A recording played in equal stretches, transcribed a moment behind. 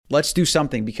Let's do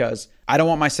something, because I don't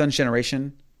want my son's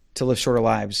generation to live shorter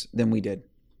lives than we did.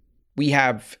 We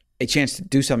have a chance to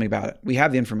do something about it. We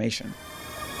have the information.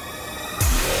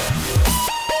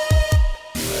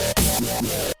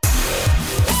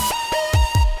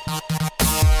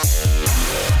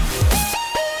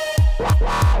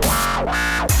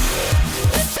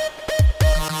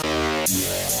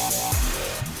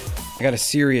 I got a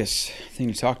serious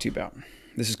thing to talk to you about.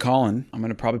 This is Colin. I'm going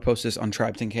to probably post this on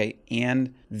Tribe 10K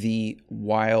and the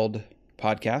Wild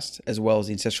podcast, as well as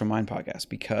the Ancestral Mind podcast,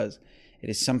 because it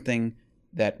is something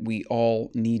that we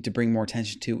all need to bring more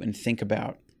attention to and think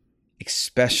about,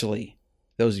 especially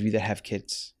those of you that have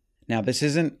kids. Now, this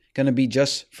isn't going to be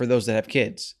just for those that have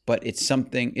kids, but it's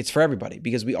for everybody,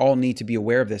 because we all need to be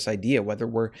aware of this idea, whether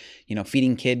we're,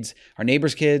 feeding kids, our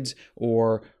neighbors' kids,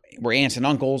 or we're aunts and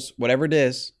uncles, whatever it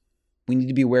is. We need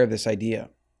to be aware of this idea.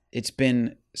 It's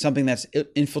been something that's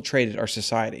infiltrated our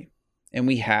society. And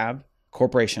we have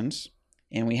corporations,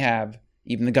 and we have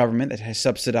even the government that has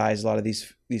subsidized a lot of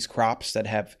these crops, that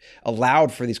have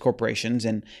allowed for these corporations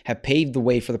and have paved the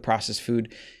way for the processed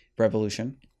food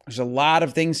revolution. There's a lot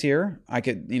of things here.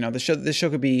 This show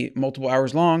could be multiple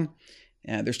hours long.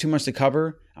 There's too much to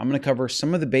cover. I'm going to cover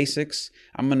some of the basics.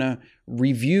 I'm going to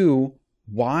review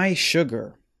why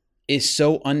sugar is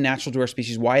so unnatural to our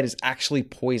species, why it is actually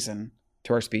poison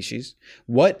to our species,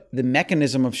 what the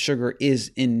mechanism of sugar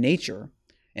is in nature,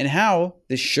 and how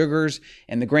the sugars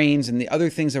and the grains and the other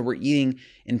things that we're eating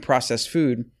in processed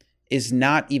food is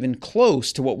not even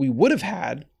close to what we would have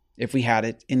had if we had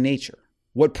it in nature.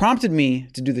 What prompted me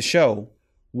to do the show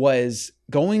was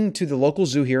going to the local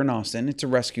zoo here in Austin. It's a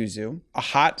rescue zoo, a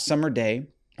hot summer day,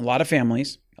 a lot of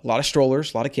families, a lot of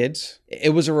strollers, a lot of kids.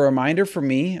 It was a reminder for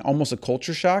me, almost a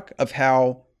culture shock, of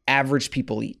how average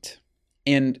people eat,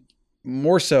 and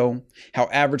more so how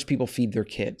average people feed their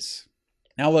kids.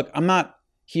 Now, look, I'm not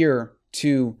here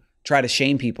to try to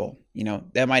shame people.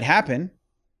 That might happen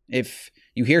if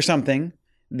you hear something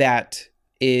that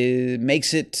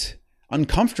makes it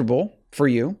uncomfortable for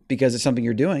you because it's something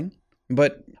you're doing.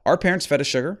 But our parents fed us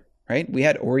sugar, right? We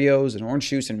had Oreos and orange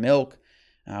juice and milk.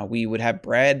 We would have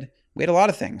bread. We had a lot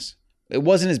of things. It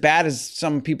wasn't as bad as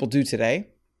some people do today,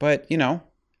 but the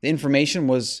information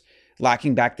was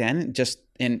lacking back then.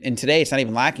 And today it's not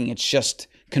even lacking. It's just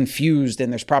confused,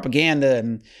 and there's propaganda,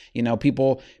 and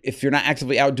people, if you're not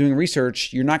actively out doing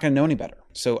research, you're not going to know any better.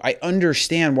 So I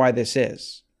understand why this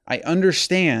is. I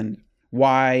understand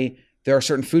why there are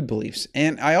certain food beliefs.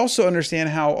 And I also understand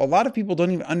how a lot of people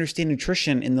don't even understand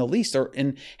nutrition in the least, or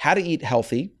in how to eat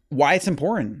healthy, why it's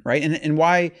important, right? And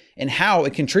why and how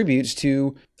it contributes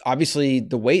to obviously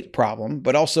the weight problem,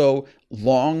 but also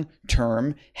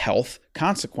long-term health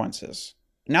consequences.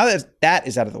 Now that that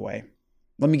is out of the way,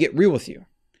 let me get real with you.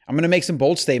 I'm going to make some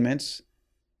bold statements.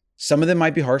 Some of them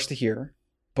might be harsh to hear,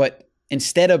 but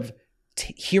instead of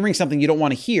hearing something you don't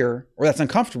want to hear or that's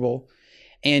uncomfortable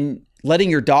and letting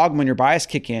your dogma and your bias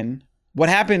kick in, what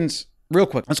happens real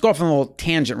quick? Let's go off on a little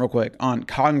tangent real quick on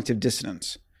cognitive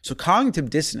dissonance. So cognitive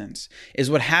dissonance is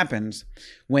what happens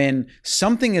when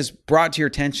something is brought to your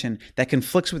attention that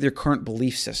conflicts with your current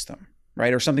belief system,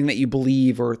 right? Or something that you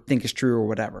believe or think is true or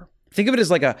whatever. Think of it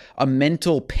as like a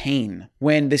mental pain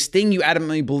when this thing you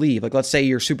adamantly believe, like let's say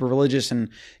you're super religious and,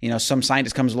 some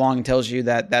scientist comes along and tells you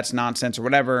that that's nonsense or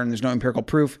whatever, and there's no empirical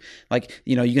proof. Like,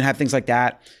 you can have things like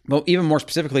that. But even more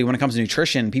specifically, when it comes to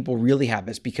nutrition, people really have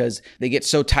this because they get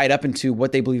so tied up into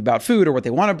what they believe about food or what they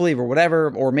want to believe or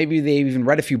whatever, or maybe they even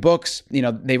read a few books.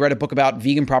 They read a book about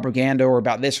vegan propaganda or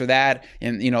about this or that.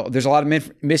 And, there's a lot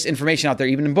of misinformation out there,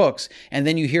 even in books. And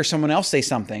then you hear someone else say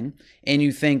something and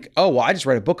you think, oh, well, I just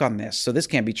read a book on this, so this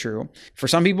can't be true. For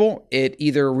some people, it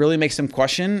either really makes them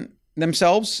question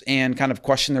themselves and kind of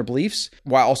question their beliefs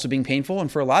while also being painful.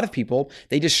 And for a lot of people,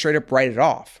 they just straight up write it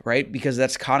off, right? Because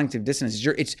that's cognitive dissonance.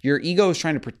 Your ego is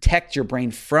trying to protect your brain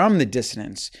from the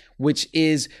dissonance, which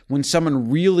is when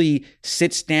someone really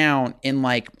sits down and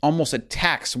like almost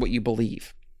attacks what you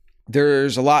believe.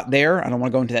 There's a lot there. I don't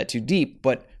want to go into that too deep,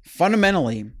 but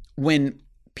fundamentally, when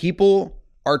people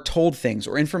are told things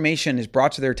or information is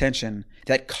brought to their attention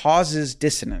that causes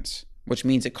dissonance, which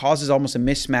means it causes almost a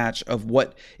mismatch of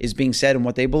what is being said and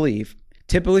what they believe.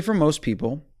 Typically for most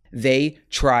people, they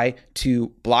try to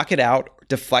block it out,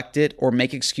 deflect it, or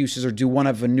make excuses, or do one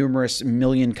of a numerous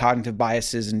million cognitive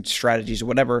biases and strategies or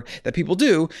whatever that people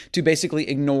do to basically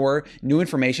ignore new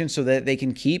information so that they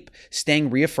can keep staying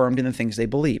reaffirmed in the things they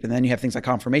believe. And then you have things like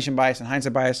confirmation bias and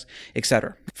hindsight bias,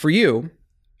 etc. For you,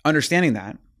 understanding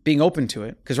that, being open to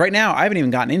it, because right now I haven't even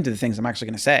gotten into the things I'm actually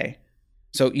going to say.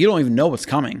 So you don't even know what's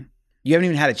coming. You haven't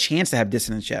even had a chance to have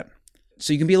dissonance yet.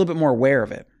 So you can be a little bit more aware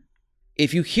of it.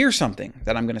 if you hear something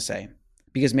that I'm going to say,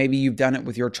 because maybe you've done it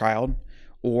with your child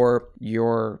or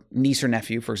your niece or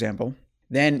nephew, for example,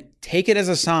 then take it as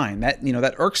a sign that,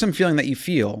 that irksome feeling that you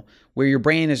feel where your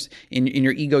brain is in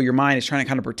your ego, your mind is trying to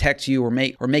kind of protect you or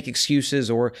make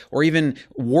excuses or even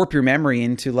warp your memory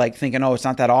into like thinking, oh, it's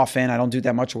not that often, I don't do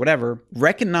that much or whatever.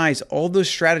 Recognize all those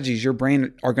strategies your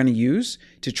brain are going to use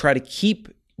to try to keep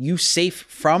you safe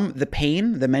from the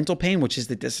pain, the mental pain, which is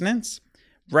the dissonance.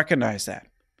 Recognize that.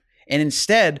 And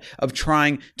instead of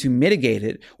trying to mitigate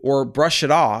it or brush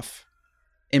it off,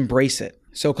 embrace it.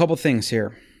 So a couple things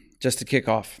here just to kick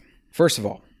off. First of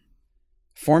all,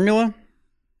 formula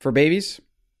for babies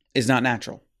is not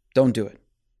natural. Don't do it.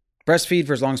 Breastfeed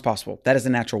for as long as possible. That is the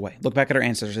natural way. Look back at our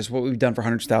ancestors. It's what we've done for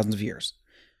hundreds of thousands of years.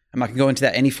 I'm not going to go into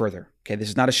that any further. Okay, this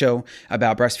is not a show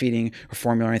about breastfeeding or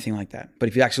formula or anything like that. But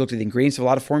if you actually looked at the ingredients of a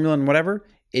lot of formula and whatever,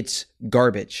 it's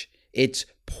garbage. It's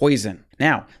poison.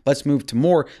 Now, let's move to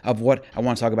more of what I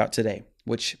want to talk about today,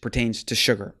 which pertains to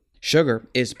sugar. Sugar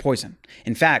is poison.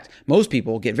 In fact, most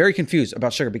people get very confused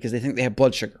about sugar because they think they have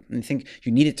blood sugar and they think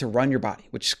you need it to run your body,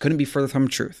 which couldn't be further from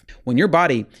the truth. When your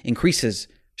body increases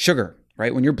sugar,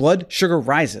 right? When your blood sugar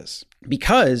rises,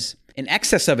 because an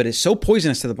excess of it is so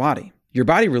poisonous to the body, your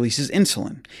body releases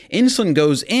insulin. Insulin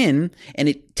goes in and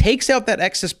it takes out that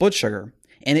excess blood sugar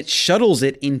and it shuttles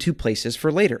it into places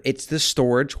for later. It's the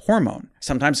storage hormone.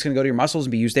 Sometimes it's going to go to your muscles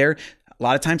and be used there. A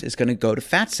lot of times it's going to go to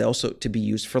fat cells so to be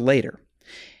used for later.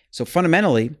 So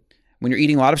fundamentally, when you're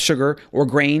eating a lot of sugar or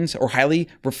grains or highly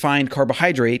refined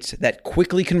carbohydrates that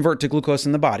quickly convert to glucose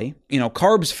in the body,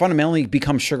 carbs fundamentally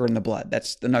become sugar in the blood.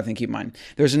 That's another thing to keep in mind.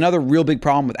 There's another real big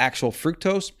problem with actual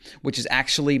fructose, which is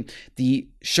actually the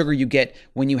sugar you get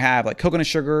when you have like coconut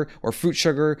sugar or fruit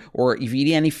sugar, or if you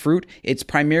eat any fruit, it's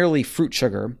primarily fruit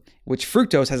sugar, which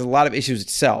fructose has a lot of issues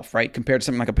itself, right? Compared to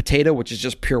something like a potato, which is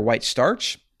just pure white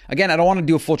starch. Again, I don't want to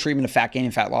do a full treatment of fat gain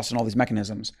and fat loss and all these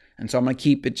mechanisms. And so I'm going to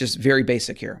keep it just very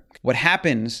basic here. What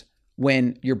happens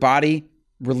when your body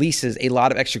releases a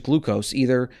lot of extra glucose,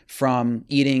 either from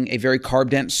eating a very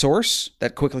carb-dense source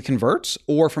that quickly converts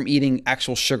or from eating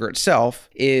actual sugar itself,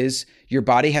 is your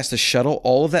body has to shuttle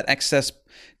all of that excess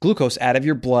glucose out of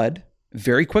your blood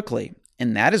very quickly.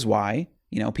 And that is why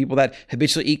people that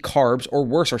habitually eat carbs or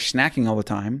worse are snacking all the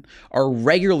time are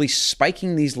regularly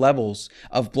spiking these levels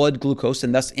of blood glucose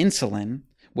and thus insulin,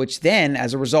 which then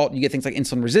as a result, you get things like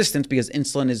insulin resistance because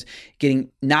insulin is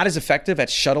getting not as effective at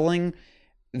shuttling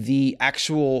the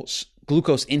actual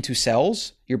glucose into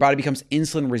cells. Your body becomes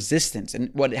insulin resistant.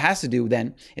 And what it has to do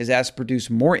then is it has to produce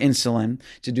more insulin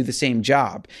to do the same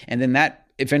job. And then that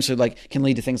eventually can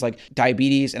lead to things like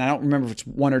diabetes. And I don't remember if it's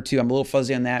one or two. I'm a little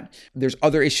fuzzy on that. There's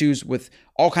other issues with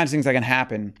all kinds of things that can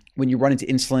happen when you run into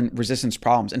insulin resistance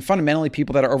problems. And fundamentally,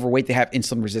 people that are overweight, they have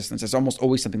insulin resistance. It's almost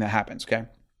always something that happens, okay?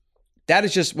 That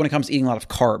is just when it comes to eating a lot of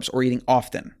carbs or eating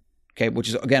often, okay? Which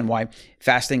is, again, why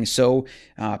fasting is so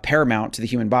paramount to the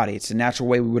human body. It's a natural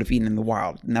way we would have eaten in the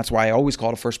wild. And that's why I always call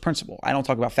it a first principle. I don't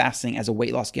talk about fasting as a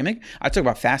weight loss gimmick. I talk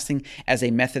about fasting as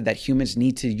a method that humans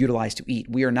need to utilize to eat.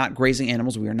 We are not grazing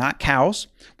animals. We are not cows.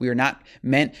 We are not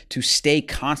meant to stay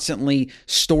constantly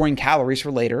storing calories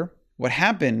for later. What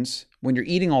happens when you're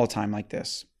eating all the time like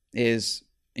this is,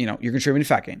 you're contributing to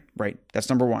fat gain, right? That's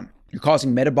number one. You're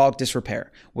causing metabolic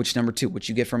disrepair, which number two, which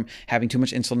you get from having too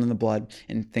much insulin in the blood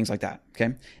and things like that,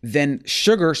 okay? Then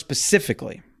sugar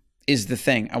specifically is the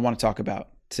thing I want to talk about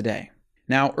today.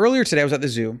 Now, earlier today, I was at the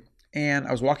zoo and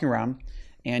I was walking around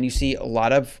and you see a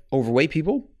lot of overweight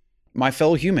people, my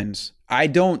fellow humans. I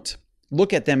don't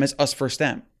look at them as us versus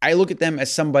them. I look at them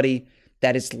as somebody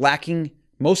that is lacking,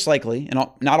 most likely, in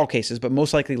not all cases, but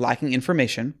most likely lacking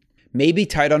information, maybe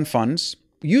tight on funds,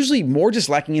 usually more just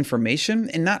lacking information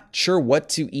and not sure what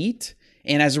to eat.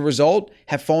 And as a result,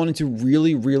 have fallen into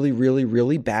really, really, really,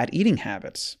 really bad eating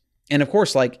habits. And of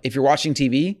course, if you're watching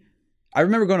TV, I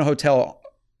remember going to a hotel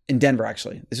in Denver,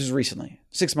 actually. This was recently,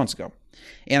 6 months ago.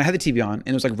 And I had the TV on and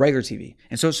it was regular TV.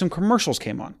 And so some commercials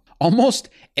came on. Almost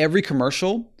every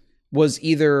commercial was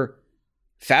either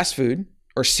fast food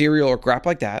or cereal or crap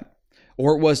like that,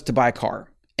 or it was to buy a car.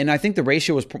 And I think the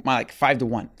ratio was 5 to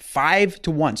 1. 5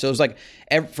 to 1. So it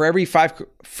was for every 5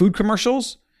 food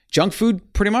commercials, junk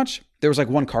food pretty much, there was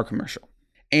one car commercial.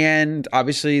 And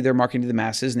obviously they're marketing to the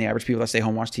masses and the average people that stay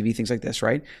home, watch TV, things like this,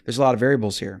 right? There's a lot of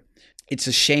variables here. It's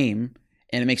a shame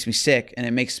and it makes me sick and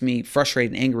it makes me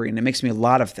frustrated and angry and it makes me a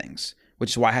lot of things,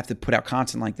 which is why I have to put out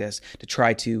content like this to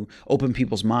try to open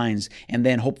people's minds and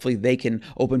then hopefully they can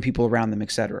open people around them,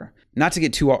 etc. Not to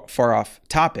get too far off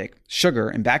topic, sugar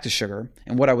and back to sugar,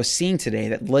 and what I was seeing today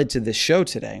that led to this show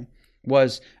today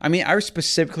was, I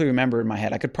specifically remember in my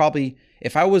head, I could probably,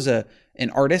 if I was an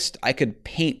artist, I could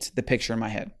paint the picture in my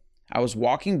head. I was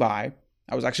walking by.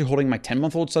 I was actually holding my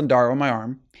 10-month-old son Dario on my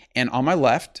arm. And on my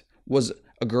left was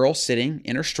a girl sitting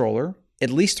in her stroller, at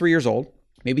least 3 years old,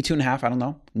 maybe 2.5, I don't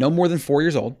know. No more than 4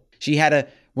 years old. She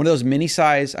had one of those mini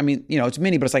size, I mean, it's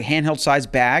mini, but it's like handheld size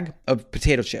bag of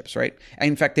potato chips, right? And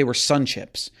in fact, they were Sun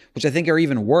Chips, which I think are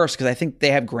even worse because I think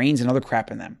they have grains and other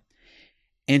crap in them.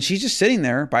 And she's just sitting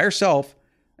there by herself,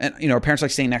 and her parents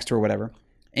like staying next to her or whatever.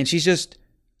 And she's just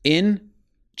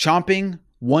chomping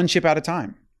one chip at a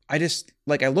time. I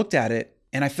looked at it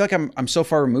and I feel like I'm so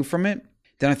far removed from it.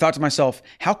 Then I thought to myself,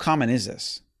 how common is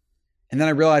this? And then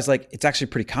I realized it's actually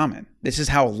pretty common. This is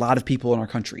how a lot of people in our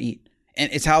country eat. And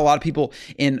it's how a lot of people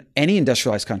in any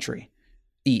industrialized country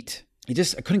eat. I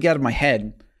couldn't get out of my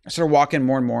head. I started walking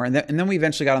more and more. And then we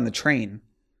eventually got on the train.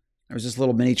 There was this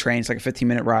little mini train. It's like a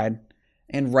 15-minute ride.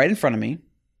 And right in front of me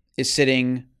is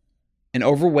sitting an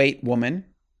overweight woman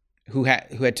who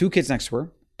had 2 kids next to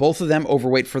her. Both of them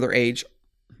overweight for their age.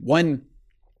 One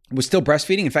was still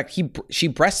breastfeeding. In fact, she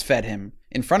breastfed him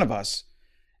in front of us.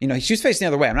 She was facing the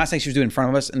other way. I'm not saying she was doing it in front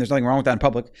of us, and there's nothing wrong with that in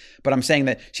public, but I'm saying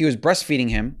that she was breastfeeding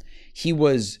him. He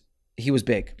was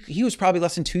big. He was probably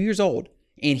less than 2 years old,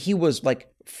 and he was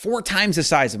like 4 times the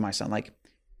size of my son, like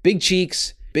big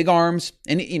cheeks, big arms,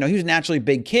 and he was a naturally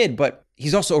big kid, but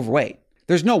he's also overweight.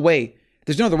 There's no other way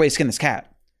to skin this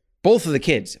cat. Both of the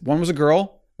kids, one was a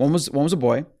girl, one was a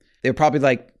boy. They were probably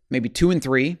like maybe 2 and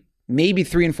 3, maybe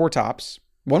 3 and 4 tops.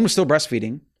 One was still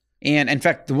breastfeeding. And in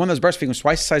fact, the one that was breastfeeding was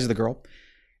twice the size of the girl.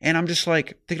 And I'm just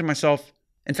like thinking to myself,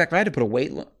 in fact, if I had to put a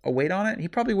weight on it, he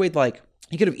probably weighed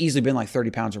he could have easily been like 30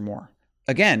 pounds or more.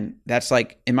 Again, that's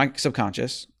like in my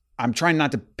subconscious. I'm trying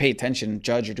not to pay attention,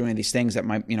 judge, or do any of these things that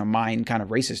my mind kind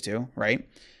of races to, right?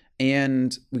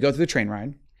 And we go through the train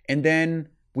ride. And then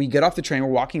we get off the train, we're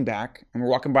walking back, and we're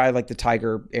walking by like the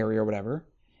Tiger area or whatever.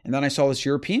 And then I saw this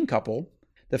European couple.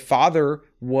 The father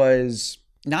was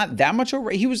not that much over.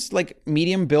 He was like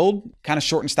medium build, kind of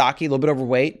short and stocky, a little bit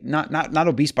overweight, not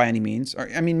obese by any means. Or,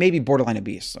 I mean, maybe borderline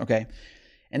obese. Okay.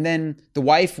 And then the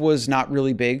wife was not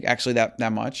really big, actually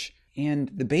that much. And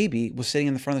the baby was sitting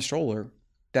in the front of the stroller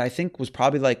that I think was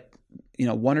probably like, 1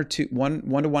 to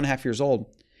 1.5 years old.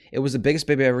 It was the biggest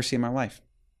baby I've ever seen in my life.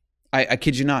 I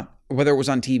kid you not. Whether it was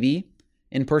on TV,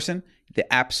 in person,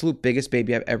 the absolute biggest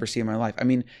baby I've ever seen in my life. I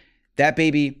mean, that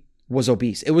baby was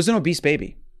obese. It was an obese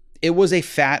baby. It was a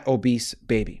fat, obese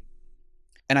baby.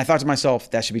 And I thought to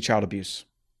myself, that should be child abuse.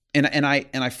 And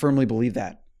I firmly believe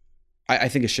that. I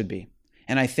think it should be.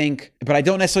 And but I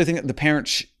don't necessarily think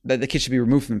that that the kid should be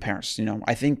removed from the parents.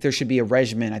 I think there should be a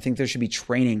regimen. I think there should be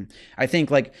training. I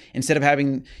think instead of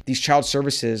having these child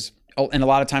services, and a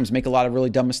lot of times make a lot of really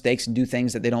dumb mistakes and do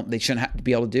things that they shouldn't have to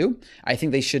be able to do, I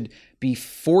think they should be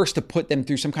forced to put them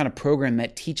through some kind of program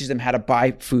that teaches them how to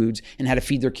buy foods and how to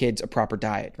feed their kids a proper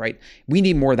diet, right? We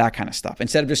need more of that kind of stuff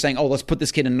instead of just saying, let's put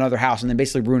this kid in another house and then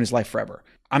basically ruin his life forever.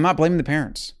 I'm not blaming the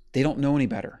parents. They don't know any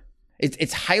better.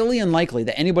 It's highly unlikely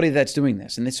that anybody that's doing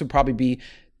this, and this would probably be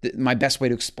my best way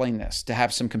to explain this, to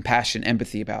have some compassion,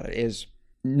 empathy about it, is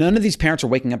none of these parents are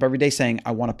waking up every day saying,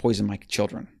 I want to poison my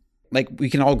children. We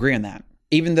can all agree on that,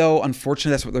 even though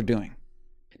unfortunately that's what they're doing.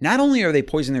 Not only are they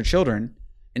poisoning their children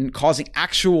and causing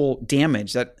actual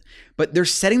damage, but they're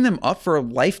setting them up for a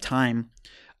lifetime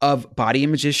of body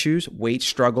image issues, weight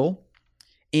struggle,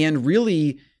 and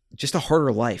really just a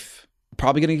harder life.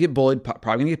 Probably going to get bullied,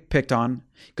 probably going to get picked on,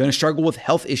 going to struggle with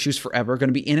health issues forever, going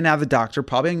to be in and out of the doctor,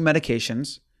 probably on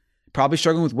medications, probably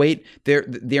struggling with weight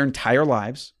their entire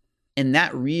lives. And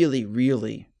that really,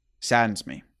 really saddens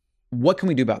me. What can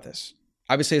we do about this?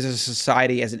 Obviously, as a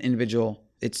society, as an individual,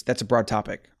 that's a broad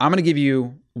topic. I'm going to give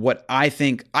you what I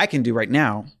think I can do right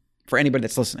now for anybody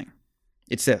that's listening.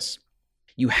 It's this.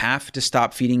 You have to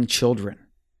stop feeding children.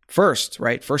 First,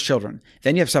 right? First children.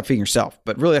 Then you have to stop feeding yourself.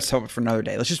 But really, that's for another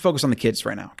day. Let's just focus on the kids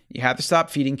right now. You have to stop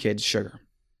feeding kids sugar.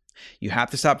 You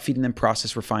have to stop feeding them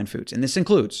processed refined foods. And this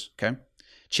includes,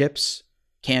 chips,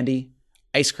 candy,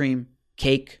 ice cream,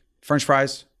 cake, French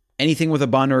fries, anything with a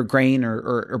bun or a grain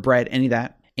or bread, any of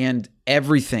that. And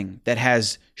everything that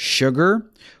has sugar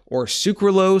or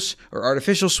sucralose or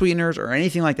artificial sweeteners or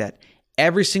anything like that.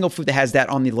 Every single food that has that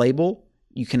on the label,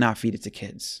 you cannot feed it to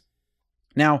kids.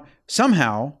 Now,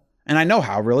 somehow, and I know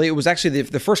how really, it was actually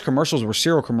the first commercials were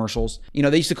cereal commercials.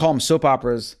 They used to call them soap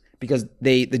operas because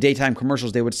the daytime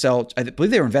commercials they would sell, I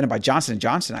believe they were invented by Johnson &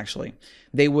 Johnson actually.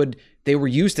 They were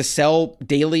used to sell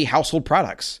daily household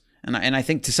products. And I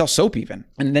think to sell soap even.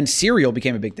 And then cereal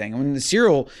became a big thing. And when the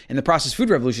cereal and the processed food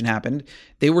revolution happened,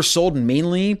 they were sold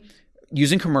mainly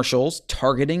using commercials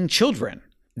targeting children.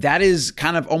 That is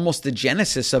kind of almost the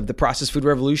genesis of the processed food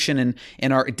revolution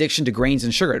and our addiction to grains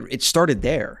and sugar. It started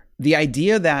there. The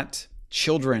idea that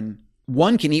children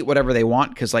one can eat whatever they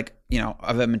want because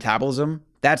of a metabolism.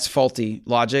 That's faulty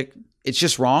logic. It's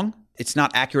just wrong. It's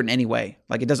not accurate in any way.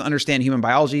 It doesn't understand human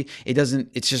biology.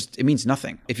 It means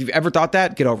nothing. If you've ever thought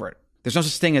that, get over it. There's no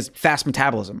such thing as fast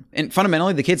metabolism. And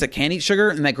fundamentally, the kids that can eat sugar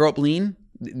and that grow up lean,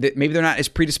 maybe they're not as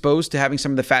predisposed to having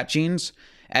some of the fat genes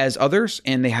as others,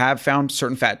 and they have found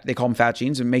certain fat, they call them fat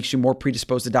genes, and makes you more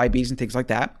predisposed to diabetes and things like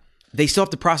that. They still have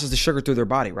to process the sugar through their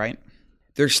body, right?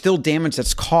 There's still damage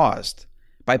that's caused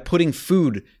by putting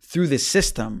food through the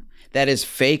system that is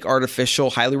fake, artificial,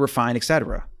 highly refined,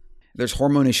 etc. There's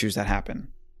hormone issues that happen.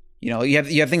 You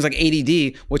have things like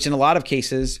ADD, which in a lot of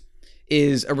cases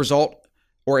is a result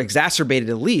or exacerbated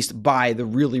at least by the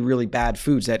really, really bad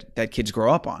foods that kids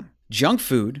grow up on. Junk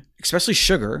food, especially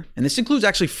sugar, and this includes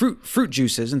actually fruit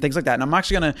juices and things like that. And I'm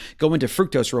actually going to go into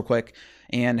fructose real quick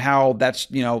and how that's,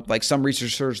 some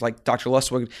researchers like Dr.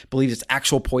 Lustig believes it's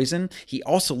actual poison. He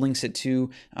also links it to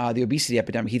the obesity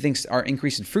epidemic. He thinks our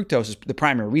increase in fructose is the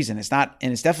primary reason. It's not,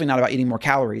 and it's definitely not about eating more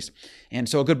calories. And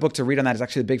so a good book to read on that is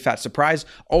actually The Big Fat Surprise.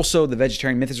 Also, The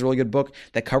Vegetarian Myth is a really good book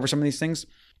that covers some of these things.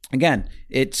 Again,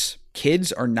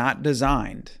 kids are not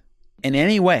designed in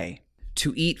any way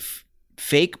to eat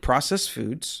fake processed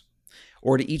foods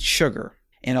or to eat sugar.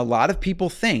 And a lot of people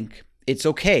think it's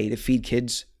okay to feed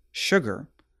kids sugar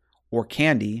or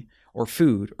candy or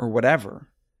food or whatever.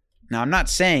 Now, I'm not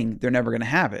saying they're never going to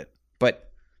have it,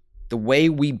 but the way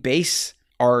we base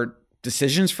our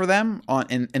decisions for them on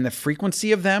and the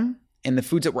frequency of them and the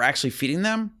foods that we're actually feeding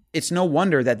them, it's no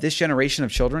wonder that this generation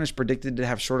of children is predicted to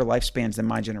have shorter lifespans than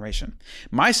my generation.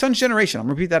 My son's generation, I'm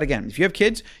going to repeat that again. If you have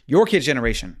kids, your kid's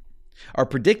generation are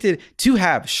predicted to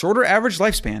have shorter average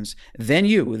lifespans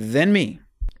than me.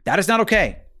 That is not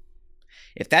okay.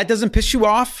 If that doesn't piss you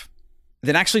off,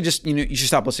 then actually just, you should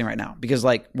stop listening right now because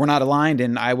we're not aligned,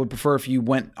 and I would prefer if you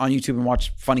went on YouTube and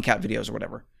watched funny cat videos or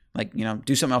whatever.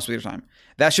 Do something else with your time.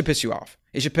 That should piss you off.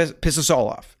 It should piss us all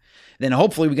off. Then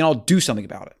hopefully we can all do something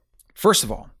about it. First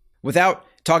of all, without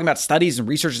talking about studies and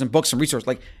researchers and books and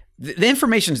resources, the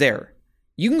information's there.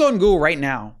 You can go on Google right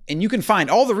now and you can find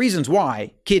all the reasons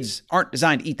why kids aren't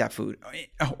designed to eat that food,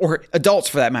 or adults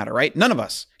for that matter, right? None of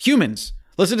us, humans.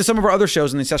 Listen to some of our other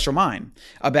shows in the Ancestral Mind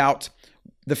about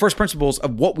the first principles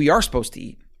of what we are supposed to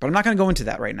eat. But I'm not going to go into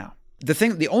that right now.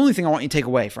 The only thing I want you to take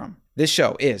away from this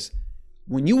show is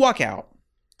when you walk out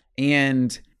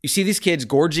and you see these kids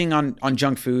gorging on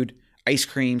junk food, ice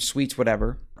cream, sweets,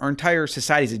 whatever, our entire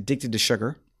society is addicted to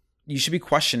sugar. You should be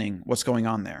questioning what's going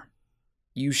on there.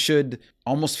 You should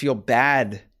almost feel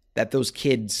bad that those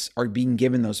kids are being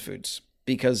given those foods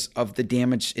because of the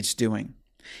damage it's doing.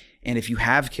 And if you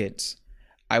have kids,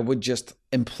 I would just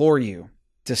implore you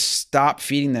to stop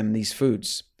feeding them these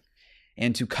foods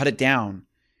and to cut it down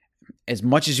as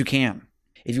much as you can.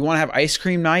 If you want to have ice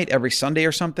cream night every Sunday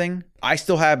or something, I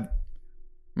still have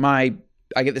I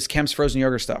get this Kemp's frozen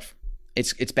yogurt stuff.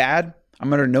 It's bad.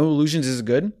 I'm under no illusions this is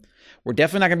good. We're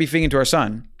definitely not going to be feeding it to our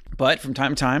son. But from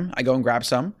time to time, I go and grab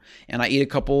some and I eat a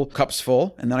couple cups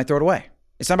full and then I throw it away.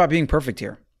 It's not about being perfect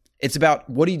here. It's about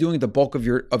what are you doing with the bulk of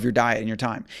your diet and your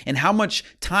time, and how much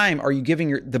time are you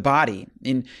giving the body,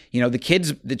 and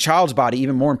the child's body,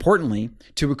 even more importantly,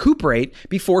 to recuperate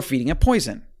before feeding it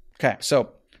poison. Okay,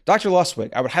 so Dr.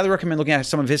 Lustig, I would highly recommend looking at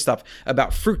some of his stuff about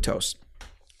fructose.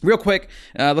 Real quick,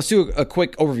 let's do a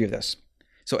quick overview of this.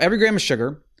 So every gram of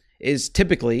sugar is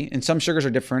typically, and some sugars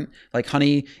are different, like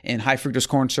honey and high fructose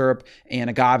corn syrup and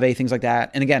agave, things like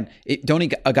that. And again, don't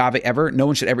eat agave ever. No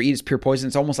one should ever eat it. It's pure poison.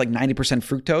 It's almost like 90%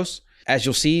 fructose. As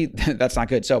you'll see, that's not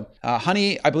good. So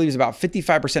honey, I believe, is about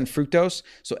 55% fructose.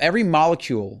 So every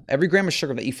molecule, every gram of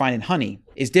sugar that you find in honey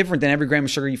is different than every gram of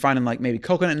sugar you find in maybe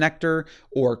coconut nectar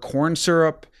or corn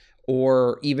syrup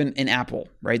or even an apple,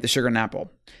 right? The sugar in an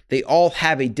apple. They all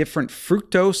have a different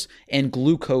fructose and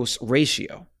glucose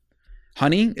ratio.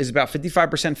 Honey is about 55%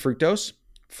 fructose,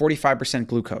 45%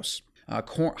 glucose.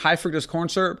 High fructose corn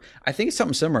syrup, I think it's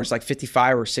something similar. It's like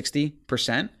 55 or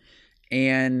 60%.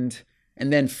 And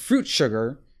then fruit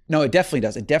sugar, no, it definitely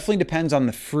does. It definitely depends on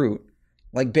the fruit.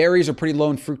 Like berries are pretty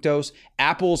low in fructose.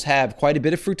 Apples have quite a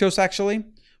bit of fructose actually,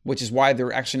 which is why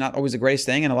they're actually not always the greatest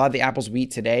thing. And a lot of the apples we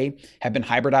eat today have been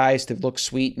hybridized to look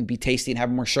sweet and be tasty and have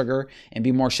more sugar and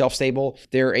be more shelf stable.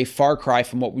 They're a far cry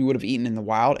from what we would have eaten in the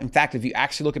wild. In fact, if you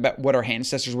actually look at what our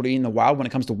ancestors would have eaten in the wild when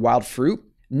it comes to wild fruit,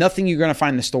 nothing you're going to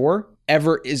find in the store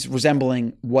ever is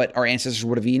resembling what our ancestors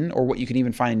would have eaten or what you can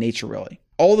even find in nature, really.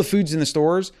 All the foods in the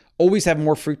stores always have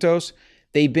more fructose.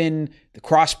 They've been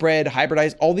crossbred,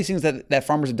 hybridized, all these things that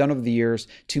farmers have done over the years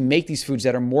to make these foods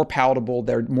that are more palatable,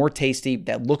 they're more tasty,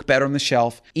 that look better on the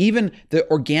shelf. Even the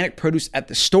organic produce at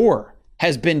the store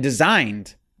has been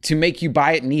designed to make you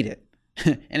buy it and eat it.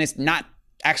 And it's not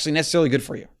actually necessarily good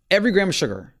for you. Every gram of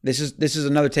sugar, this is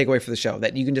another takeaway for the show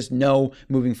that you can just know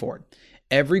moving forward.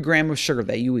 Every gram of sugar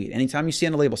that you eat, anytime you see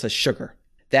on the label says sugar,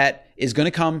 that is going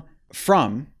to come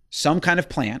from some kind of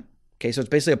plant. Okay, so it's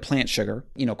basically a plant sugar.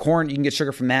 Corn, you can get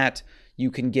sugar from that. You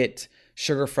can get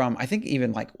sugar from, I think,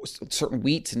 even like certain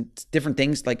wheats and different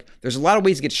things. Like there's a lot of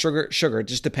ways to get sugar. It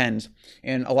just depends.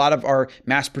 And a lot of our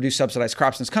mass-produced subsidized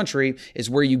crops in this country is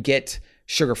where you get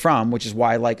sugar from, which is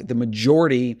why like the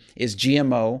majority is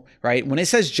GMO, right? When it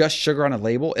says just sugar on a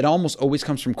label, it almost always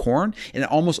comes from corn, and it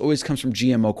almost always comes from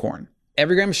GMO corn.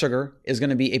 Every gram of sugar is going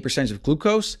to be a percentage of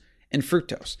glucose and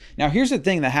fructose. Now, here's the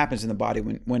thing that happens in the body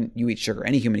when you eat sugar.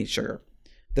 Any human eats sugar.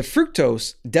 The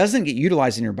fructose doesn't get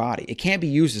utilized in your body. It can't be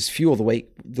used as fuel the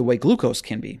way glucose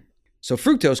can be. So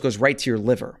fructose goes right to your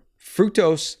liver.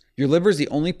 Your liver is the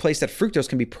only place that fructose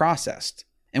can be processed.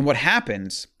 And what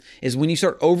happens is when you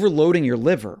start overloading your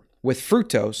liver with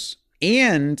fructose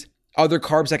and other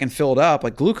carbs that can fill it up,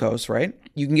 like glucose, right?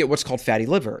 You can get what's called fatty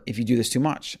liver if you do this too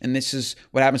much. And this is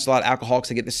what happens to a lot of alcoholics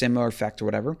that get the similar effect or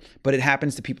whatever. But it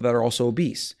happens to people that are also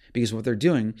obese, because what they're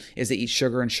doing is they eat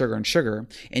sugar and sugar and sugar,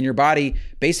 and your body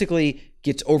basically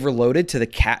gets overloaded to the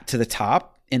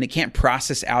top, and it can't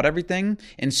process out everything.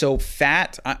 And so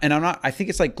fat, and I think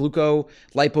it's like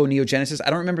glucoliponeogenesis. I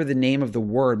don't remember the name of the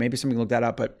word. Maybe somebody can look that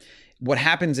up. But what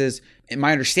happens is, in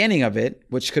my understanding of it,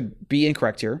 which could be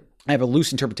incorrect here, I have a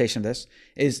loose interpretation of this,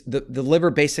 is the liver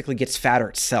basically gets fatter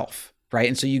itself, right?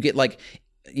 And so you get like,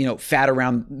 fat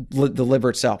around the liver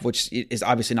itself, which is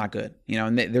obviously not good.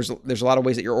 And there's a lot of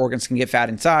ways that your organs can get fat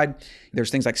inside. There's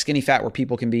things like skinny fat, where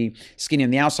people can be skinny on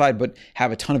the outside but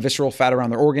have a ton of visceral fat around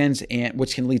their organs, and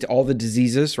which can lead to all the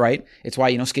diseases, right? It's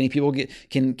why skinny people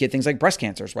can get things like breast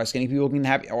cancers. Why skinny people can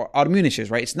have autoimmune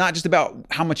issues, right? It's not just about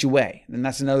how much you weigh, and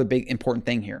that's another big important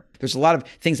thing here. There's a lot of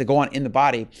things that go on in the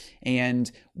body, and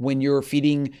when you're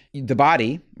feeding the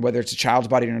body, whether it's a child's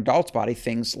body or an adult's body,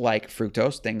 things like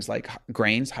fructose, things like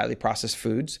grains, highly processed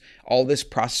foods, all this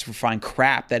processed refined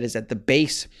crap that is at the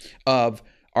base of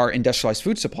our industrialized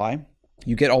food supply,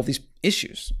 you get all these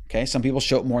issues, okay? Some people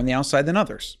show it more on the outside than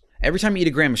others. Every time you eat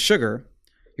a gram of sugar,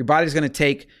 your body's going to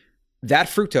take that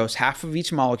fructose, half of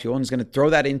each molecule, and is going to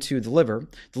throw that into the liver.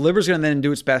 The liver is going to then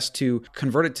do its best to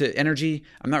convert it to energy.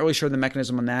 I'm not really sure the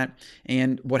mechanism on that.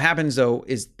 And what happens, though,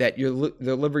 is that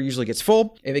the liver usually gets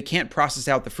full. If it can't process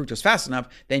out the fructose fast enough,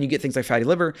 then you get things like fatty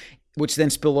liver, which then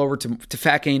spill over to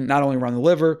fat gain, not only around the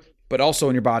liver, but also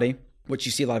in your body, which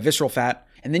you see a lot of visceral fat.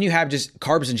 And then you have just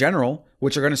carbs in general,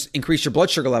 which are going to increase your blood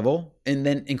sugar level and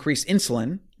then increase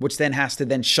insulin, which then has to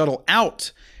then shuttle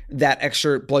out that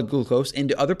extra blood glucose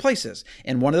into other places.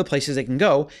 And one of the places it can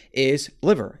go is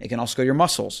liver. It can also go to your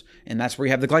muscles, and that's where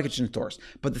you have the glycogen stores.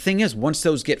 But the thing is, once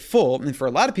those get full, and for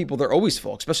a lot of people, they're always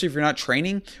full, especially if you're not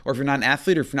training or if you're not an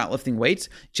athlete or if you're not lifting weights,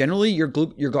 generally your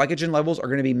glycogen levels are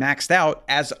going to be maxed out,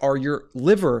 as are your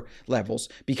liver levels,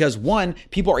 because one,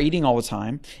 people are eating all the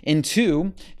time, and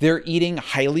two, they're eating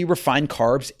highly refined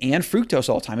carbs and fructose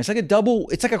all the time. It's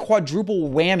like a quadruple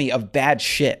whammy of bad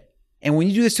shit. And when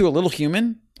you do this to a little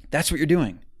human, that's what you're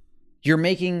doing. You're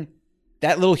making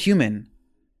that little human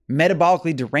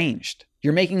metabolically deranged.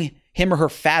 You're making him or her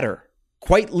fatter,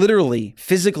 quite literally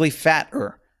physically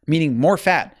fatter, meaning more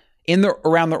fat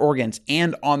around their organs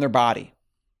and on their body.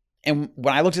 And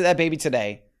when I looked at that baby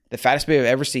today, the fattest baby I've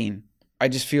ever seen, I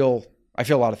feel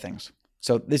a lot of things.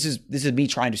 So this is me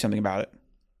trying to do something about it.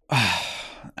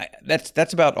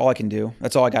 That's about all I can do.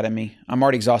 That's all I got in me. I'm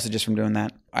already exhausted just from doing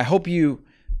that. I hope you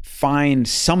find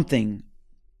something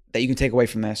that you can take away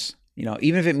from this.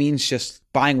 Even if it means just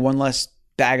buying one less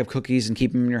bag of cookies and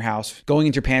keeping them in your house, going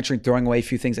into your pantry and throwing away a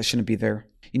few things that shouldn't be there,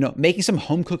 making some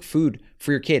home cooked food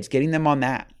for your kids, getting them on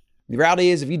that. The reality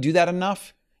is, if you do that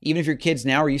enough, even if your kids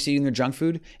now are used to eating their junk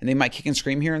food and they might kick and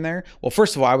scream here and there, well,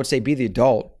 first of all, I would say be the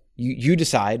adult. You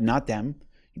decide, not them.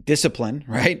 Discipline,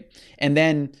 right? And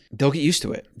then they'll get used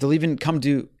to it. They'll even come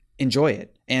to enjoy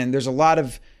it. And there's a lot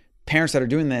of parents that are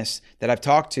doing this that I've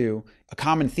talked to. A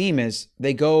common theme is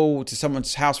they go to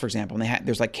someone's house, for example, and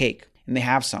there's like cake, and they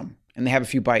have some, and they have a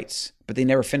few bites, but they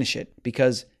never finish it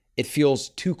because it feels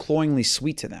too cloyingly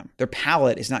sweet to them. Their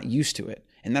palate is not used to it.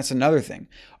 And that's another thing.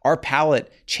 Our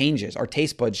palate changes. Our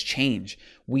taste buds change.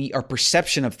 Our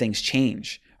perception of things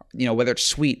change. Whether it's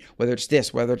sweet, whether it's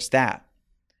this, whether it's that.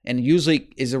 And usually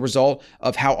is a result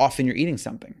of how often you're eating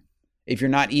something. If you're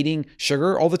not eating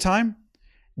sugar all the time,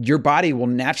 your body will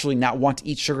naturally not want to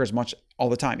eat sugar as much all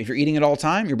the time. If you're eating it all the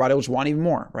time, your body will just want even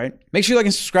more, right? Make sure you like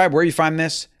and subscribe where you find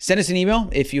this. Send us an email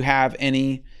if you have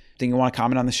anything you want to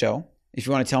comment on the show. If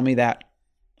you want to tell me that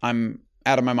I'm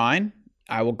out of my mind,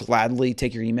 I will gladly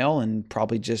take your email and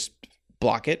probably just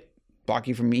block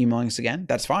you from emailing us again.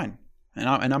 That's fine.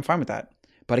 And I'm fine with that.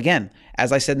 But again,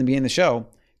 as I said in the beginning of the show,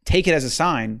 take it as a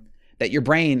sign that your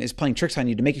brain is playing tricks on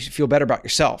you to make you feel better about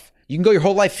yourself. You can go your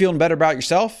whole life feeling better about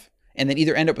yourself and then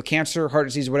either end up with cancer, heart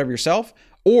disease, whatever yourself,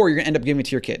 or you're going to end up giving it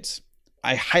to your kids.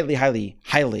 I highly, highly,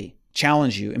 highly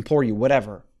challenge you, implore you,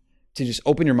 whatever, to just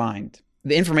open your mind.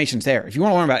 The information's there. If you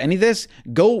want to learn about any of this,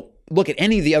 go look at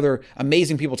any of the other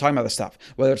amazing people talking about this stuff,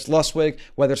 whether it's Luswig,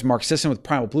 whether it's Mark Sisson with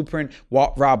Primal Blueprint,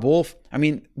 Rob Wolf. I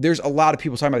mean, there's a lot of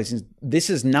people talking about these things. This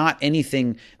is not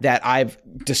anything that I've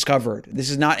discovered. This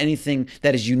is not anything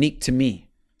that is unique to me,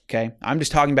 okay? I'm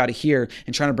just talking about it here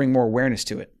and trying to bring more awareness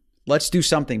to it. Let's do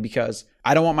something, because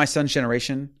I don't want my son's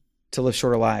generation to live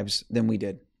shorter lives than we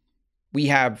did. We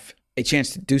have a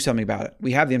chance to do something about it.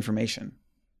 We have the information.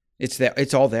 It's there.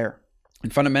 It's all there.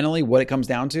 And fundamentally, what it comes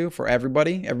down to for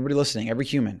everybody listening, every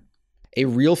human, a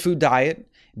real food diet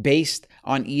based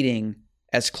on eating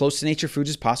as close to nature foods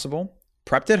as possible,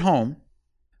 prepped at home,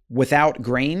 without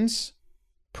grains,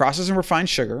 processed and refined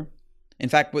sugar. In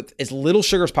fact, with as little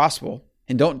sugar as possible.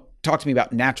 And don't talk to me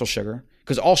about natural sugar,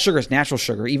 because all sugar is natural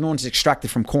sugar. Even when it's extracted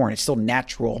from corn, it's still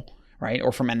natural, right?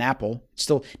 Or from an apple, it's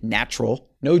still natural.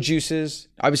 No juices,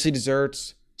 obviously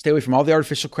desserts. Stay away from all the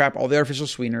artificial crap, all the artificial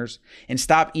sweeteners, and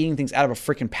stop eating things out of a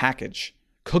freaking package.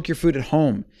 Cook your food at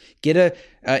home. Get a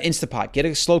Instapot, get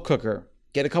a slow cooker,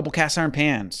 get a couple cast iron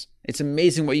pans. It's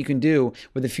amazing what you can do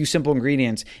with a few simple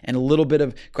ingredients and a little bit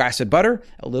of grass-fed butter,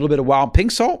 a little bit of wild pink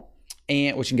salt,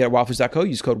 and which you can get at wildfoods.co.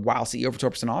 Use code WILDCEO for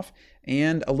 12% off,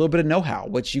 and a little bit of know-how,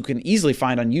 which you can easily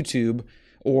find on YouTube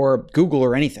or Google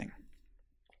or anything.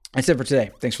 That's it for today.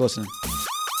 Thanks for listening.